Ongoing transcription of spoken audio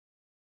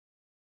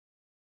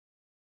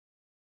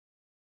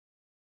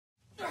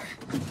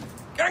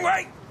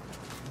Gangway!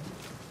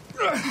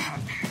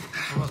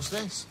 What's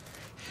this?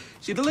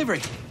 It's your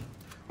delivery.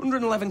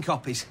 111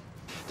 copies.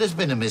 There's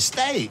been a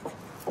mistake.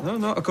 No,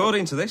 not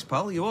according to this,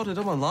 pal. You ordered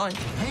them online.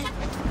 Hey?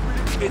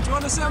 Do you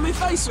want to see on my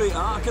face,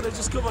 sweetheart? Or can I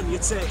just come on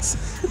your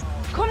tits?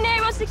 Come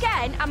near us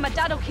again, and my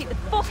dad'll kick the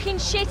fucking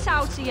shit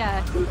out of you.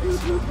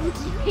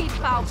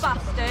 Pedophile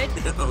bastard.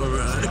 All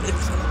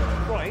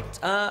right.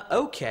 Right,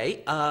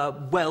 OK.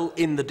 Well,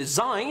 in the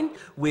design,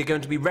 we're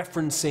going to be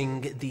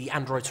referencing the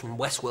androids from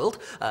Westworld,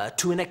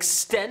 to an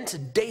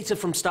extent, data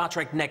from Star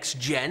Trek Next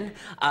Gen,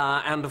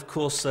 and, of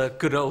course,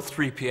 good old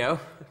 3PO.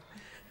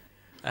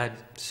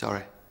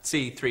 Sorry.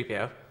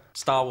 C-3PO.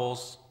 Star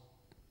Wars.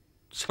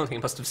 Something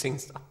you must have seen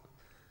Star.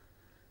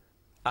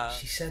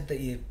 She said that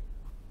you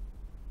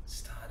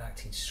started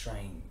acting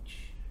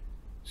strange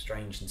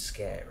and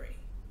scary.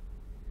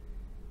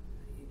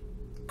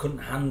 You couldn't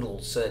handle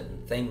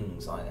certain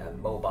things like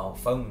mobile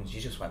phones. You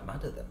just went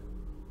mad at them.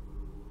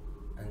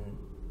 And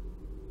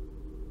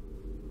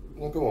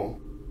well, go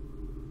on.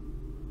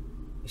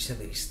 you said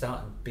that you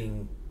started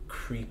being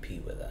creepy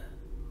with her.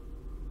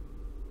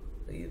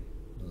 That you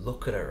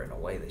look at her in a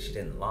way that she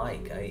didn't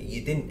like.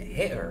 You didn't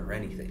hit her or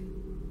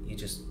anything. You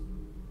just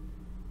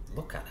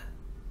look at her.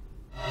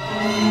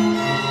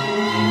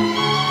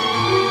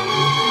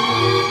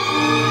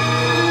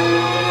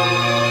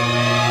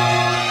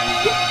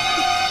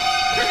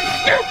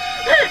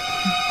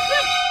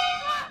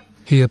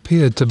 He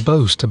appeared to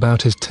boast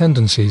about his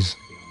tendencies,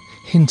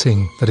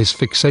 hinting that his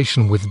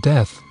fixation with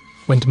death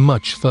went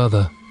much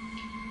further.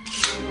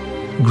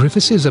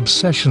 Griffiths'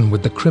 obsession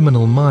with the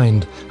criminal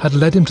mind had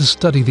led him to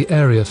study the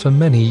area for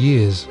many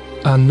years,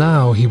 and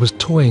now he was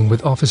toying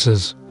with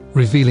officers,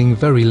 revealing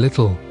very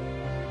little.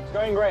 It's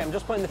going great. I'm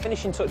just putting the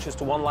finishing touches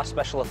to one last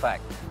special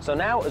effect. So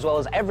now, as well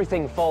as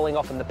everything falling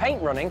off and the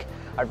paint running,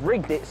 I've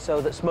rigged it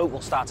so that smoke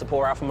will start to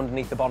pour out from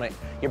underneath the bonnet.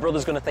 Your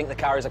brother's going to think the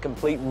car is a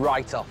complete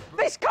write-off.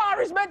 This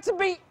car is meant to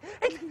be...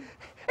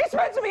 It's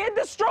meant to be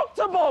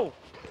indestructible!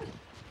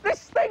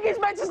 This thing is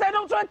meant to stand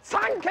up to a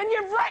tank and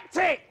you've wrecked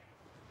it!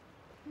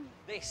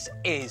 This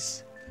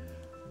is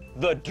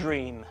the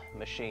dream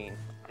machine.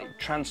 It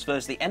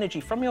transfers the energy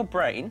from your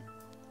brain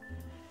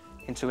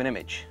into an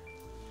image,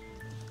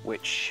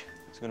 which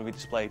is going to be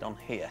displayed on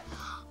here.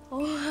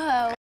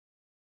 Whoa.